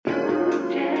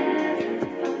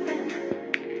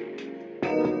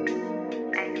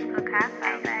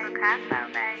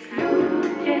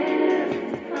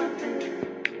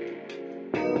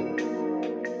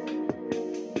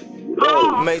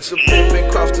Major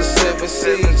pimpin' cross the 7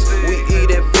 seas. We eat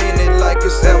at Bennett like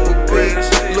it's Applebee's.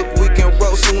 Look, we can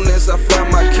roll soon as I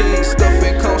find my keys.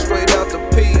 Stuffin' come straight out the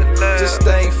P. Just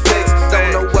ain't fixed.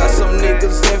 Don't know why some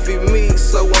niggas envy me,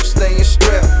 so I'm staying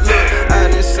strapped. Look, I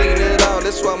done seen it all,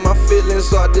 that's why my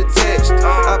feelings are detached.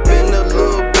 I been a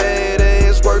little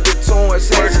badass, working towards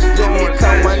hatch. Let me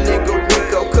call my nigga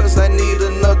Rico, cause I need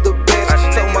another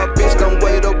batch. Told my bitch don't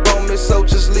wait up on me, so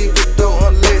just leave the door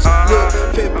unlatched. Look,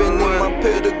 pimpin' in my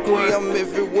pedigree, I'm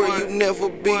everywhere you never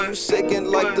be. You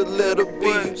second like the letter B.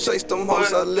 You chase them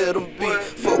hoes, I let them be.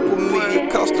 Fuck with me,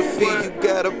 it cost a fee. You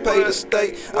gotta pay to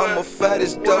stay. I'ma fight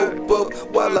this dope up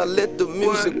while I let the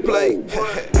music play.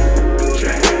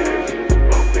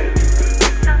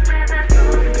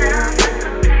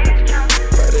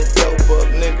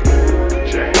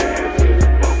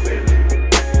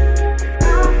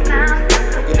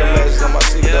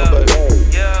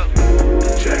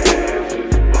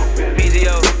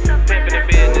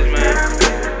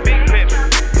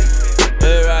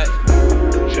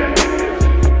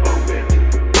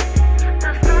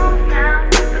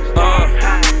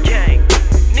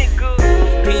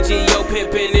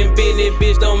 Pimpin' and Bennett,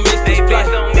 bitch, don't miss this flight.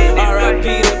 R.I.P.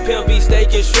 the pimp, be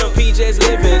staking shrimp, he just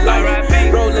living life.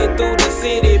 Rollin' through the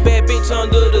city, bad bitch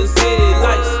under the city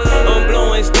lights. I'm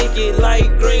blowing sticky like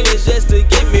green, it's just to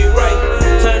get me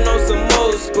right. Turn on some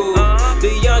old school,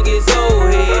 the youngest old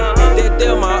head. That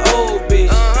they're my old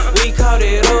bitch, we call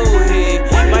that old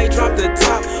head. Might drop the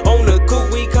top on the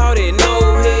coupe, we call that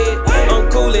no head. I'm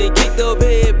cool and kicked up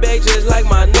head back just like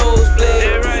my nose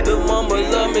bled. The mama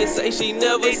love me, say she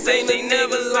never seen a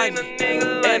nigga like me.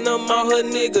 And I'm out her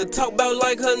nigga, talk about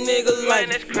like her nigga like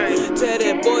me. Tell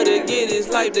that boy to get his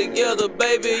life together,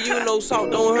 baby. You know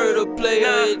salt don't hurt a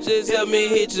player, it just help me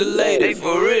hit your lady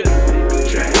for real.